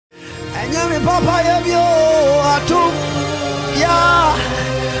Anyami papa yebyo atu ya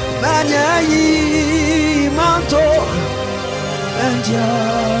manyayi manto enja.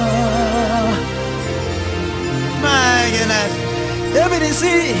 My goodness. David is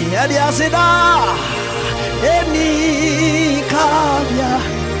see at the asida any kavya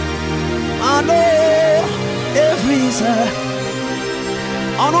ano every say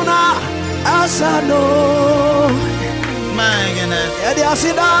anona asano. My goodness. At the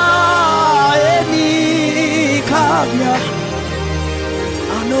asida any kavya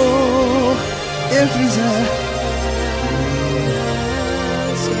ano every say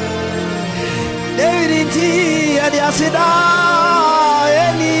David in tea at the asida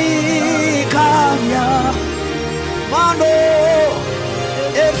any kavya mano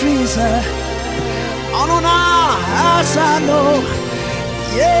every say anona asano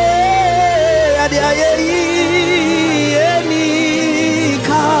yeah at the any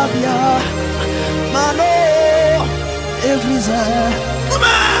kavya mano every say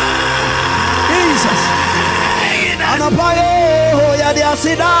Jesus anapayo ya the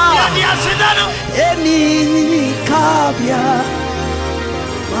asida any kavya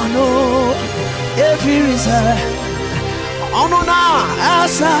mano every say anona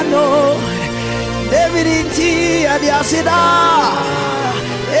asano David inti adi asida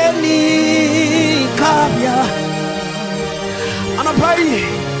any kavya anapai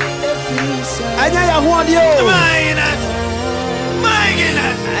anya ya huadio my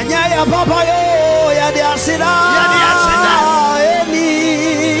goodness anya ya papa yo ya di asida any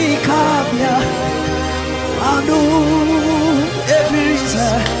kavya anu every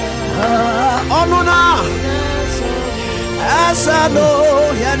say anona asano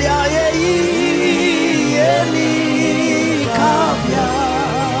ya di any kavya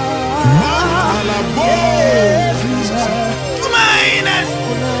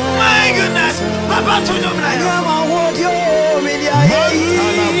my goodness papa to no blind I want you media any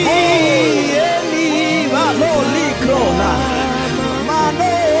valoli krona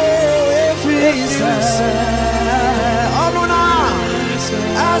mano every onuna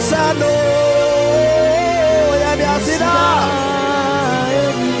asano ya di asida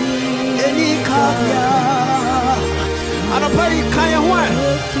any kavya anapai kaya one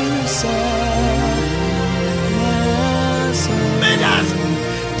medas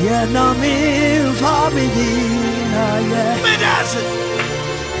dia nami family na ye medas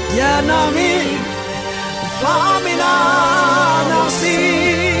dia nami family na si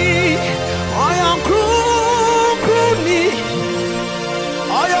oyan kruni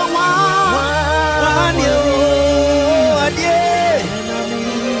oyan wani adie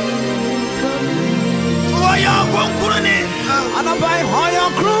oyan kruni anabai oyan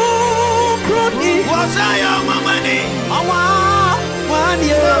kruni wasaya mamani awa wani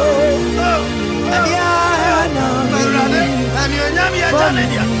adia na and you nyam ya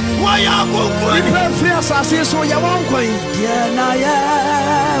tanedia waya kokko ni prefer asase so ya won kwan dia na ya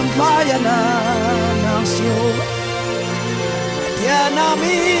fire na so dia na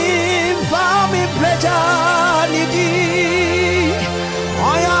mi fami pleasure ni di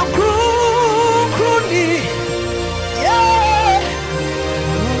oya kruni yeah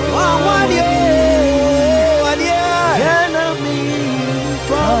wani adia na mi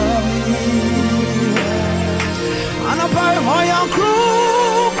fami anapai hoya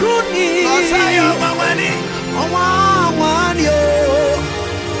kruni asaya mamani wani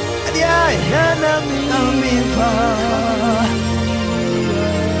adia na mi fami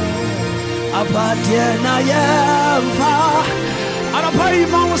abadia na ya fa anapai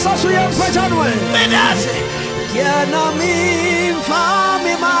mawsaso ya pajanwe medase ya na mi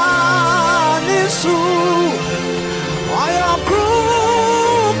fami manisu aya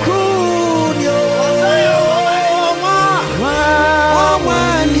kruni asaya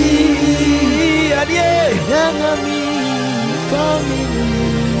wani adia na mi fami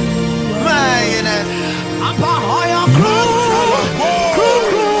my goodness apa hoya kruni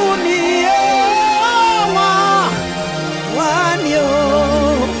wani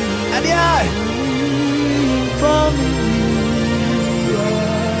adia fami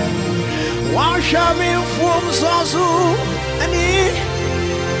washami from Zazu ani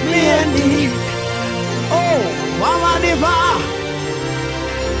me oh mama diva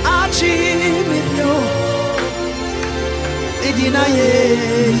achi midyo idina ye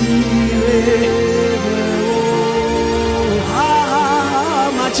ha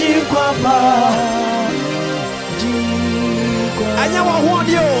machi kwapa anya wa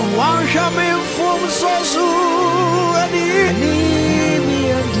hodio washami from Zazu ani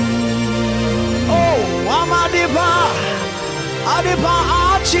oh mama diva adipa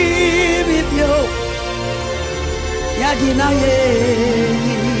achi Yadinaye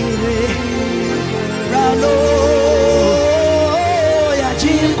Rano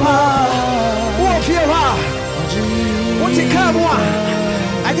Yajikwa Wofiewa Utikamwa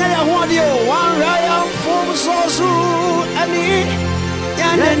Anyaya Huadio One Ryan from Sosu Ani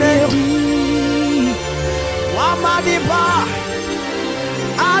Yanedi Wamadiba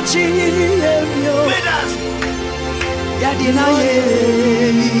Achi Yemio Yadinaye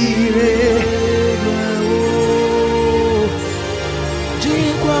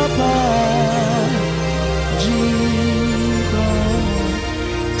Jikwapa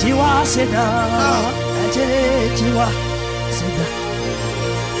Jiwa Seda Jiwa Seda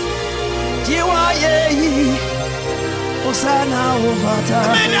Jiwa Yehi Osana Ovata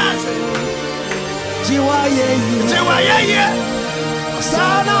Jiwa Yehi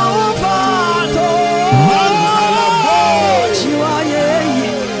Osana Ovata Jiwa Yehi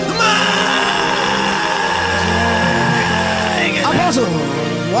Apostle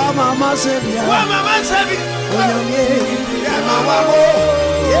Wama Sebia Oyame Yamawamo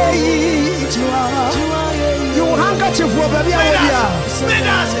Yehi Jiwa You handkerchief for baby Awabia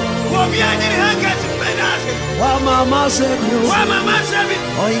Wama Sebio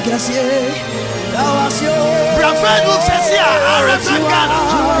Oinkasie Dawasio Brafred looks at Sia Arafat Ghana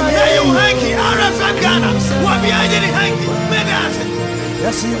You hanky Arafat Ghana Wabia didn't hanky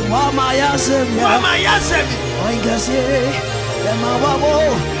Yes, Wama Yasem Oinkasie Yamawamo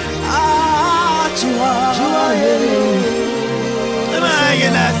Jiwa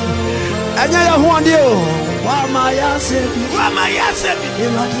Anyaya Huandio Wama Yasem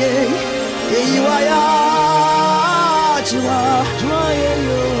Imadie Iwaya Jiwa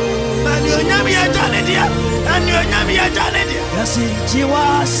And your Yami Janedia and your Yami Janedia Yes, Jiwa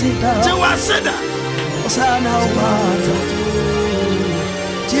Sida Osana Ovata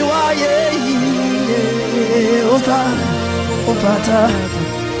Jiwa Ovata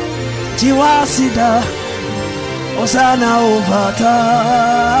Jiwa Sida Osana Ovata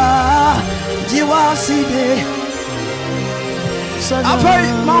Jiwa Side Afai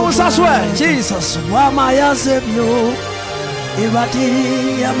Mausaswe Jesus Wama Yasebio Ibati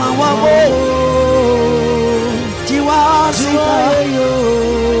Yamawabo Jiwa Sida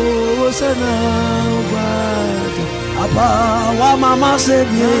Osana Ovata Apa Wama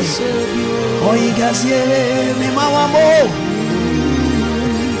Masebio Oigasie Mimawamo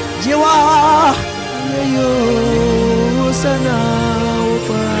Jiwa Osana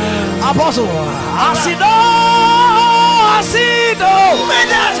Ovata Apostle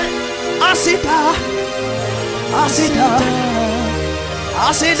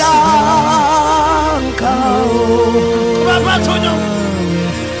Asida Nkao Baba Tonyo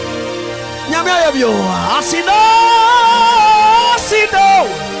Nyame ayabio Asida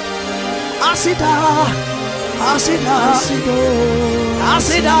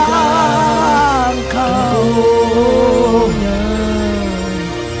Nkao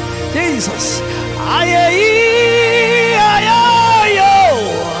Jesus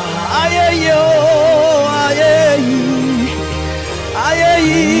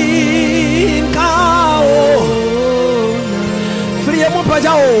Ayeyi Nkao Free mo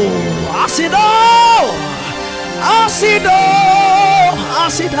pajao Asida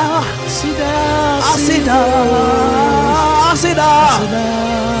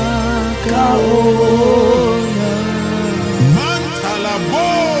Nkao Mantala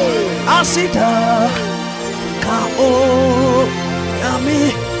boy Asida Nkao Yami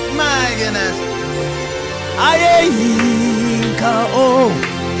My goodness Ayeyi Nkao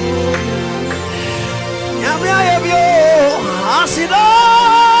Yami ayabio Asida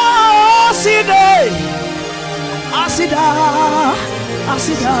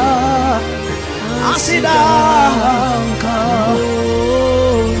Nkao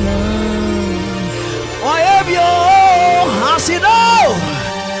Ayabio Asida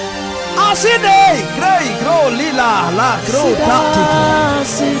Grey grow lila la grow tati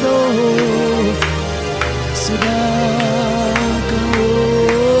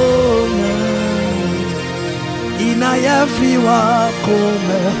Inaya free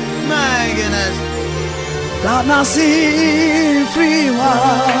wakome My goodness Danasi free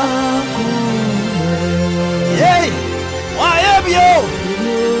wakome Yay Ayabio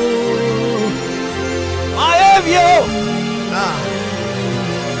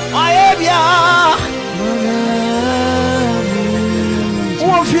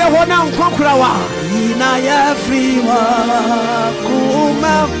Wofia wana nkwankurawa Inaya free wakome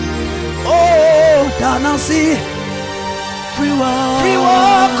Oh Danasi free wakome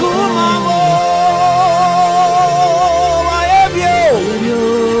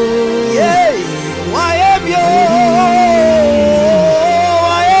Why have you?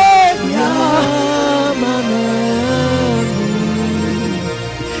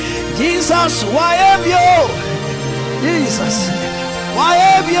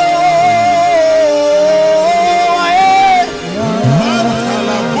 bio.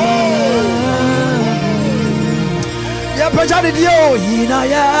 Ya pajani dio ina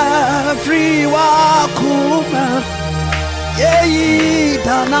ya free wa kuma. Ye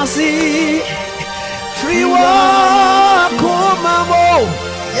danasi free wa kuma mo.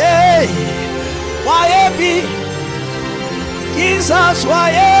 Ye wa bi Jesus wa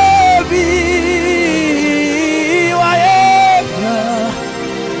bi wa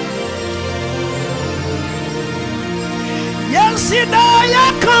Yansida ya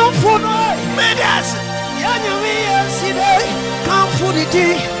kamfuno medas yanyami yansida kamfuniti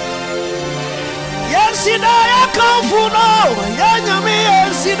Yansida ya kamfuno yanyami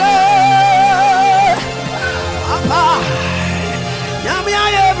yansida apa nyami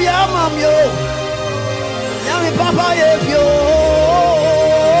aye bia mamyo nyami papa ye bio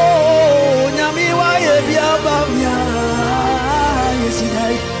nyami wa ye bia mamya yansida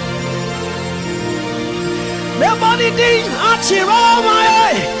Body ding, achiroma,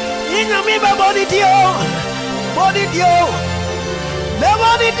 inyami body dio, body dio.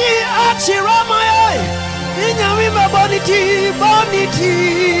 Body ding, achiroma, inyami body tea.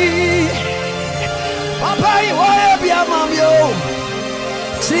 Papa, why be a mamyo?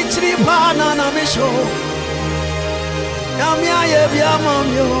 Sixty pana na misho. Yamia be a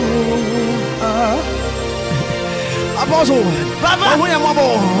mamyo. Apostle, Papa, we are mabo.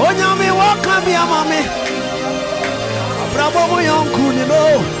 Onyami waka be a mame. Bravo mo yonku ni no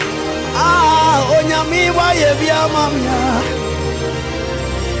onyami wa ye bia mamya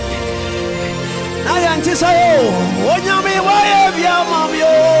na yanti sayo onyami wa ye bia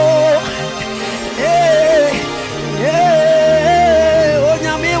mamyo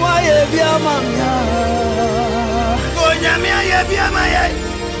onyami wa ye bia mamya onyami ye bia maye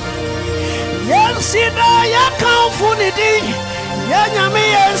yansida ya kanfunidi yanyami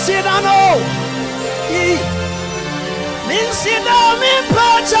yansida no Minsida min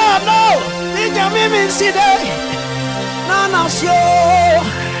pacha no Nijami minsida Nana syo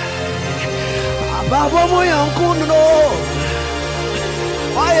Ababo mo yankunu no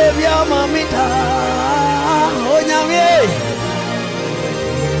Waye bia mamita Onyami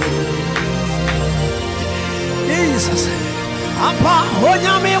Jesus Apa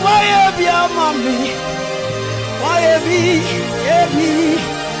onyami waye bia mami Waye bi ebi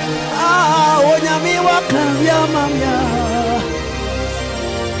onyami wakambia mamya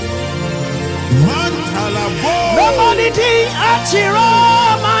Mantalabo Baboniti achiro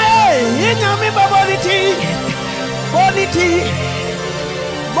mae inyami baboniti Boniti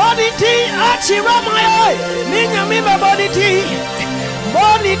achiro mae inyami baboniti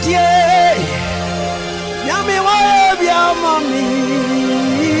Boniti nyami wae bia mami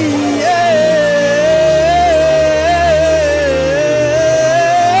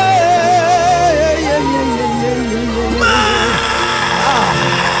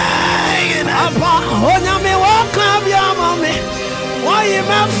Onyame waka bia mame why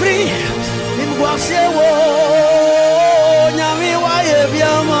am free in gwase wo nyame why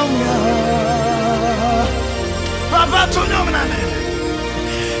bia mame Papa to nyomna ne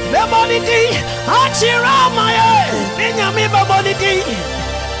the body di achira maye nyame body di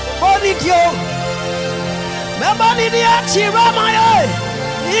body dio the body di achira maye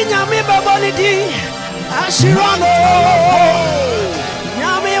nyame body di achira no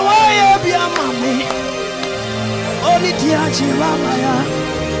Nyami waye bia mami Oni tia chiramaya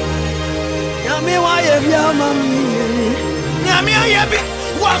Nyami waye bia mami Nyami waye bia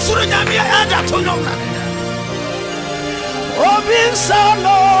Wasuru nyami ada tonona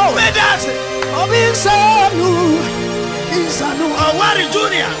Obinsano Medase Obinsano Insano Oware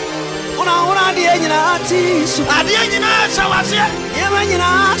Jnr Una die nyina atisu Adie nyina sawase Yema nyina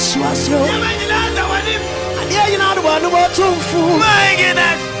swasyo Yema nyina tawani Yeah, you know the one who was too full. My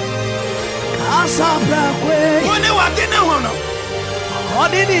goodness. I saw black way. When they walked in the one. What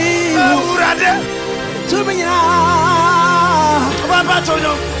did he? To me now. Papa told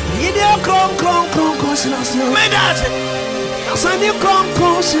you. He did come, conscious. Made us. I said you come,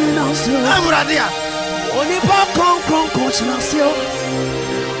 conscious. I'm ready. Only pop, conscious.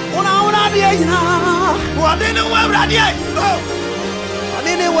 Una dia, you know. What didn't wear radio? Oh, I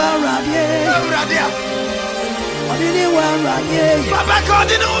didn't wear radio. Papa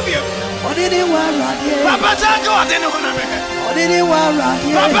called in Obio. Papa called in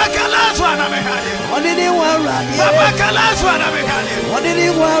Papa Calas one of Papa Calas one of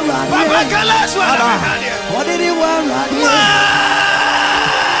Papa Calas one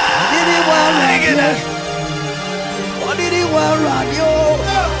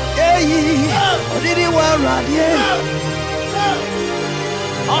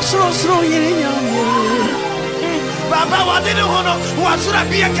sro yirinyamye. Papa wadene hono wasura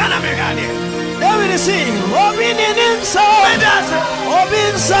bia kana megane. David say, Obinsa,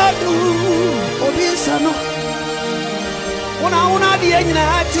 Obinsadu, Obinsano. Una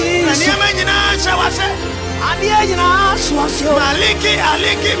dienati, Niamena shawase. Adiena swasio. Aliki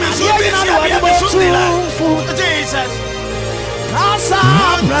misubila. Jesus. Asa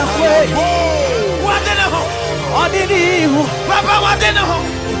brakwe. Wadene ho. Odini ho. Papa wadene ho.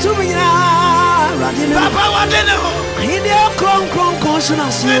 Tumina radine. Papa wadene ho. Hinde kron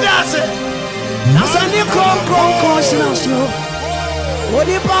conscience. Medase. Nasa ni kron conscience.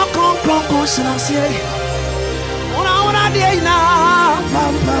 Odi pa kron conscience. Una diena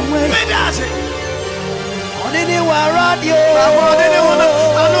pampa we. Medase. Odini wa radio. Odini wona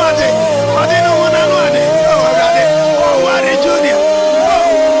anuade. Odini wona anuade. Oware. Oware Jnr.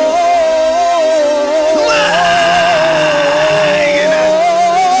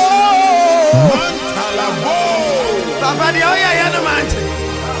 Papa dia oya ya no mante.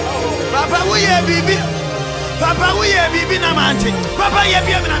 Papa wo ye bibi. Papa wo ye bibi na mante. Papa ye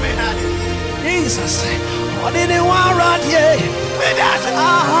bibi na menade. Jesus. Odini wa radio. Medase.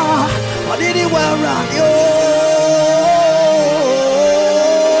 Odini wa radio.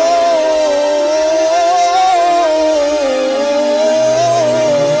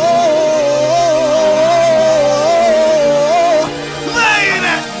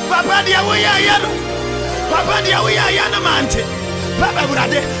 Papa dia we ya na mante. Papa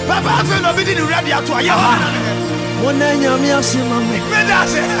brade. Papa afa no bi di radio to ya ho. Wona nyame asema me.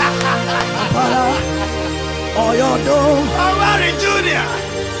 Medase. Para oyodo. Oware Jnr.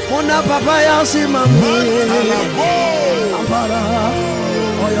 Wona papa ya asema me. Para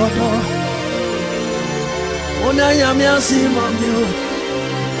oyodo. Wona nyame asema me.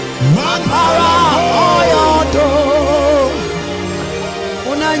 Para oyodo.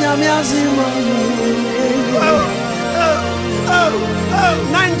 Wona nyame asema me.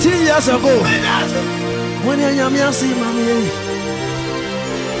 19 years ago, when you nyame see mommy,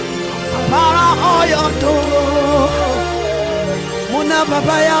 para oyoto, muna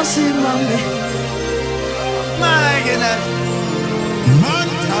papa ya see mommy. My goodness,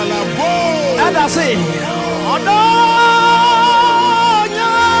 Mantalabo. And I say, oh no,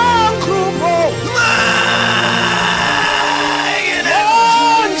 Nyankrupo, my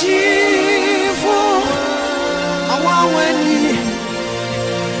goodness, Jifu, Awaweni.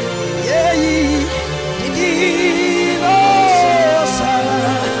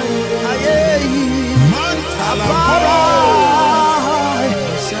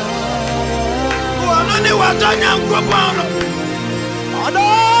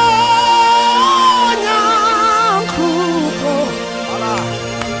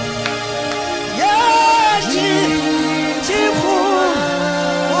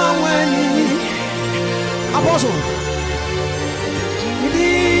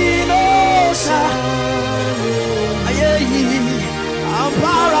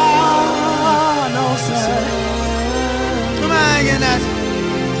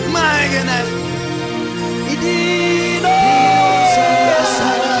 My goodness.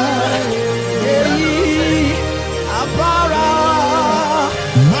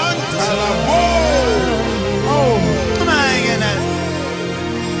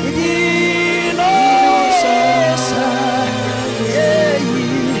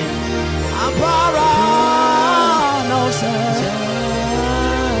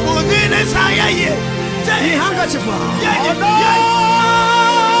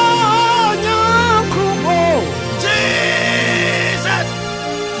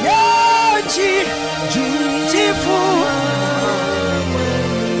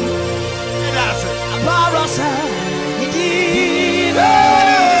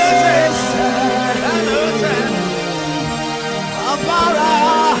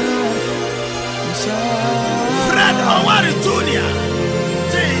 Fred Oware Jnr.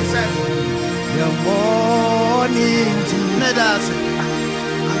 Jesus. Your morning Medase.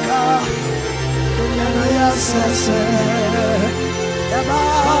 Aka Nana Sese Yaba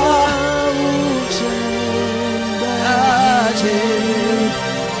Uche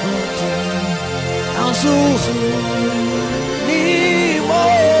Ansu Ni Mo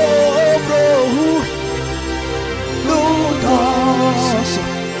Bro Ludos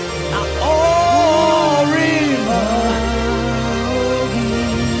Na Orima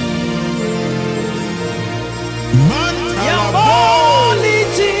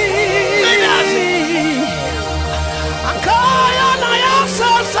Yaboliti Akaya na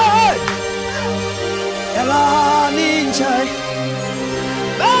Yasase Yala Ninjai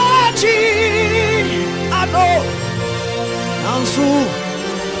Bachi Ado Nansu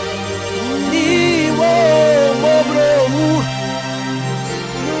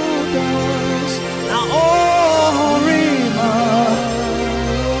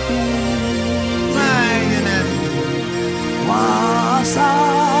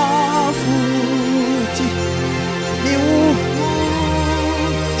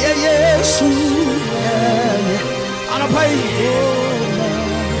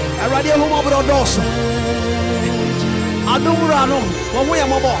Radia Homa Brodoso. Adumurano, what we are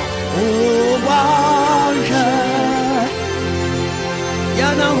mobile. Oh, Baja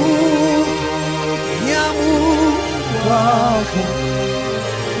Yanahu Yamu Wafu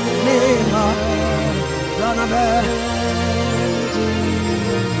Nema Ranabe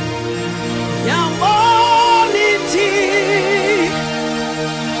Yamboliti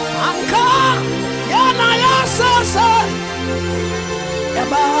Anka Yana Yasasa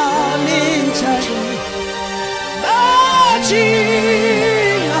Yabanincha Bachi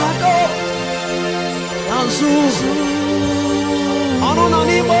Ado Yansu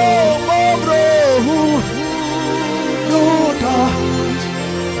Anonimo Bobro Nota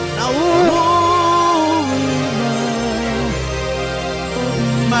Now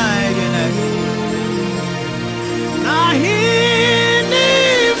my goodness Nahini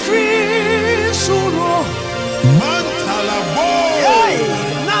free suro Mantalabo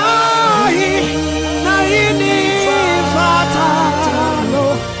Nahini fatalo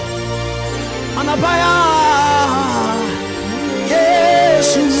Anabaya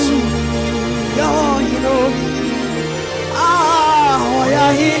Jesus Yo you know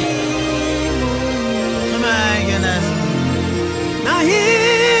yeah he my goodness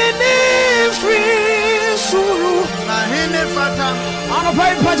Nahini free suru Nahini fata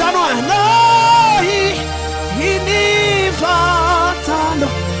Anapai pajano no he ni fatalo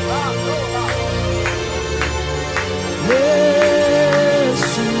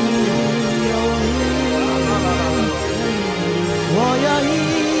Yesu yo yeah he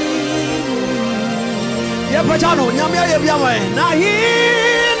yeah pajano nyamia ye biawe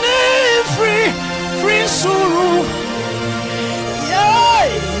Nahini free suru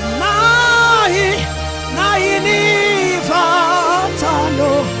Nahini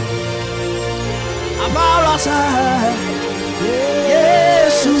fatalo Abarasa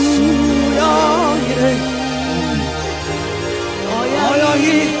Yesu yohire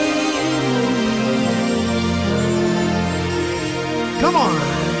Oyohi Come on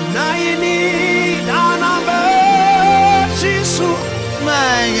Nahini Danambe Jisu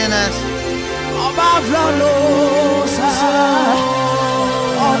my goodness Abaflalo sa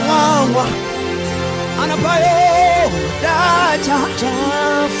Owawa Anapayo Dacha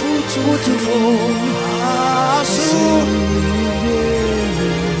Futufu Asu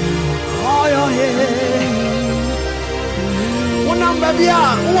Oyo he Unambabia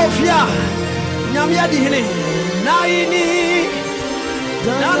Uofia Nyamia dihine Naini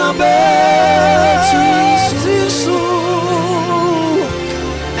Nanabe Tisu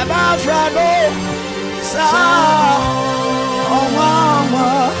Abafrado Sa Owawa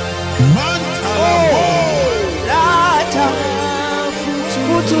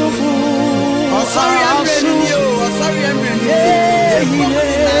Futufu Oh sorry I'm ready you Oh sorry I'm ready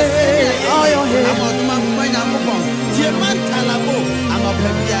Oh yo he I'm on my point I'm on Mantalabo I'm a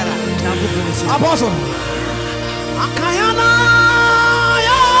Papiara Apostle Akayana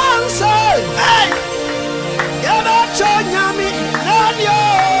Yanse Hey Yana Chonyami Nanyo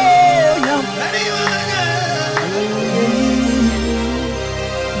Yam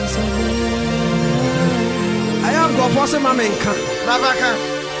I am going for some Mamenka Babaka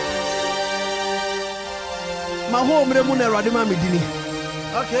My home remuna Radima Midini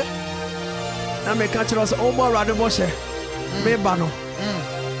Okay na me catch us all more radical share me bano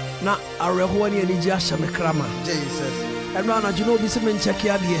na arehoni ani ji ahye me krama Jesus and na you know bi se me check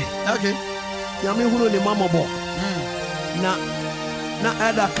ya de okay nyame hunu ne mamobo na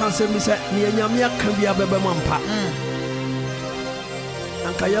ada cancer mi se ne nyame aka bia bebe mampa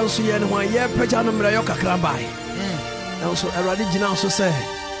anka yansu ye ne ho ye peja no mra yo kakra bai na so erade gina so se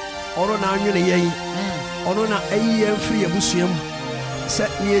oro na anwene ye oro na ayi ye mfiri abusuam se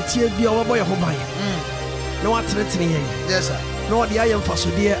ne etie bia obo ye ho ban na watretre ye yes sir no dia ye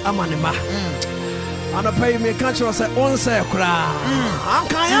mfasode amane ma ana pay me catch us on say kra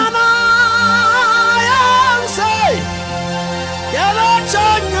ankayana yan say yala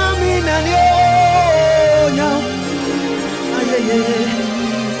chanya minani nya ayeye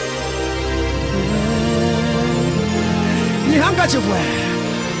ni handkerchief we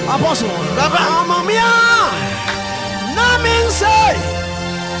apostle baba mamia na min say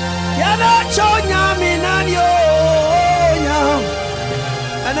yala chanya minani nya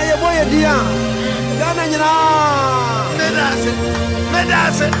ana ye boy dia Gana nyina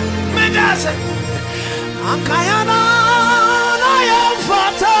medase ankayana na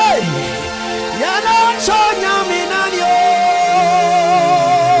yamfate yana chonya minanyo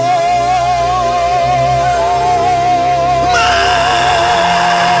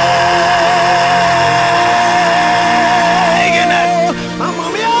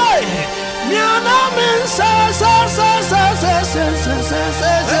amamia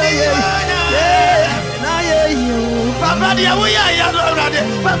Papa, dear, we are already.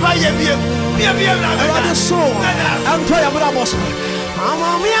 Papa, you are so. I'm tired of us. I'm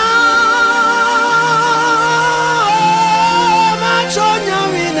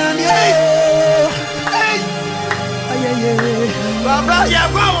Baba, yeah,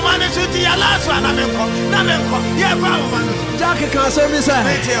 wow, man, it's with your last one. I'm yeah, wow, man. Jackie can't serve me, sir.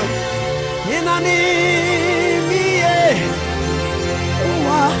 In a name,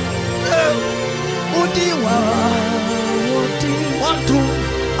 Udiwa, want to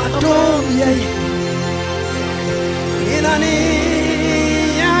adore me. In a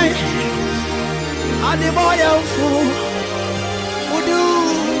name, and the boy of fool, Udu.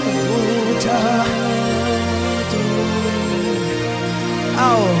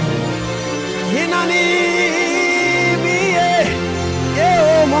 Oh, Hinani, me,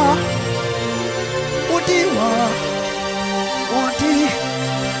 Yoma, Udiwa, Odi,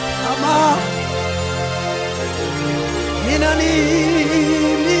 Ama, Hinani,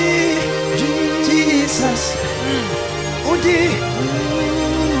 me, Jesus, Udi,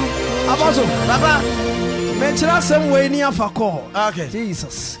 Abazo, Baba, mention some way near Fako. Okay,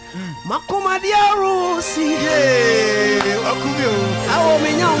 Jesus. Makoma dia rosi ye wakumi o awo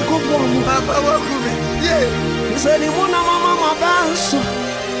menya nkopo papa wakumi ye iseni muna mama mabanso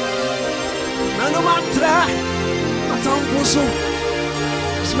nanu matra atampuso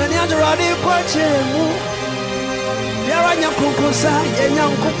smeni ajurade kwache mu biara nya konkonsa ye nya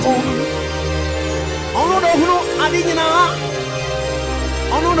nkopo ono do huru adi nyina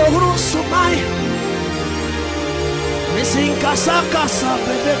ono do huru subai missing kasa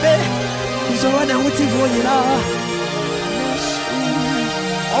bebe is already waiting for you now.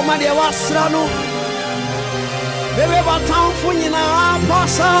 Oh my dear, what's no? Baby, about town for you now,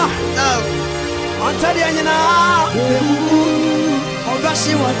 Passa. On tell you now. Oh, that's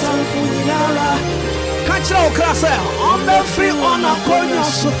you what town for you now. Catch no class. On the free on a corner.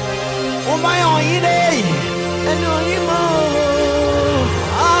 Oh my own day. And only more.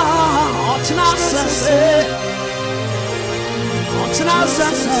 Ah, what's not say?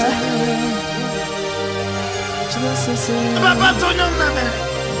 Papa Tonyo Name.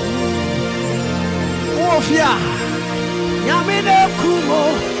 Ofia. Yamine Kumo.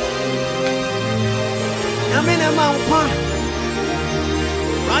 Yamine Mampa.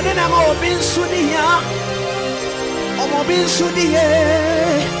 Radina Mobin Sudia. Omobin Sudie.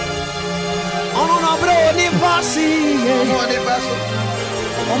 Ono bro ni pasi. Oni baso.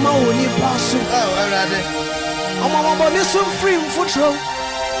 Oma oni baso. Oh, already. Omo ni so free mfutro.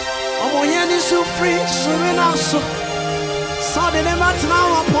 Omo ye ni so free surina so. So de ne matna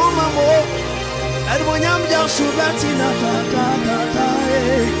wa poma mo. E mo nyam ja so batina ta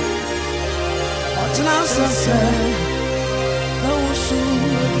eh. Otna sanse. Na so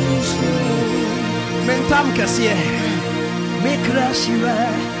mentam kasie. Me crashira.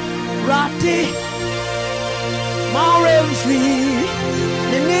 Rati. Maurem free.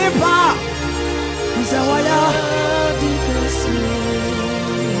 Ne nepa. Zawaya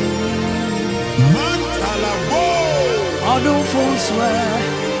Mantalabo Odun Fonswe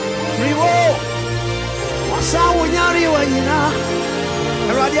Friwo Wasa Wunyari Wanyina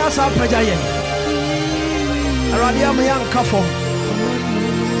Aradia Sampajaye Aradia Mayan Kafo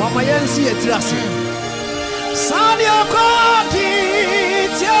Mama Yansi Etrasi Sadio Koti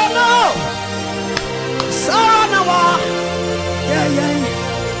Tiano Saranawa Yeah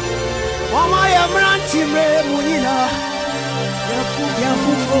Mama ya mranti mre munina ya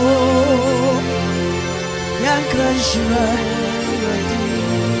fufo ya krashira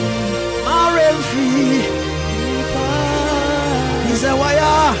Maremfi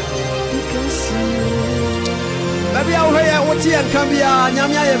Izawaya Baby awaya woti ankambia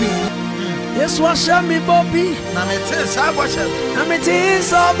nyamya yebi Yesu ashami bobi Na mete sabosha na mete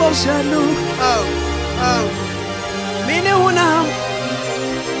sabosha no Oh Mine huna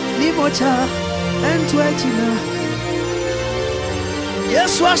Mocha and Twachina.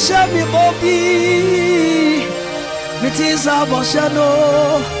 Yes, was Shabby Bobby. It is our Boshano.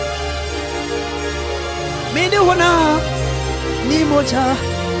 Minuana Nimocha.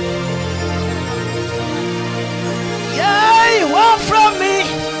 Yay, walk from me.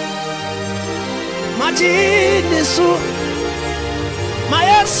 Majinisu.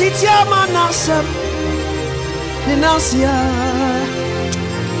 My city, Manasam. Ninasia.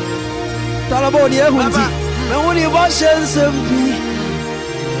 Talaboni Hunti, me only wash and sempi.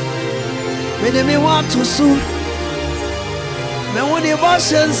 When me want to sue, me only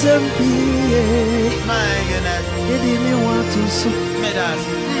wash and sempi. My goodness, did me want to sue? Medas,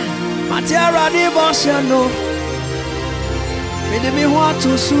 Matiara de Boshano. When me want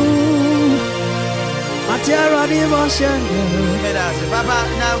to sue, Matera di motion. Medase, Papa,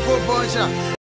 now go punch.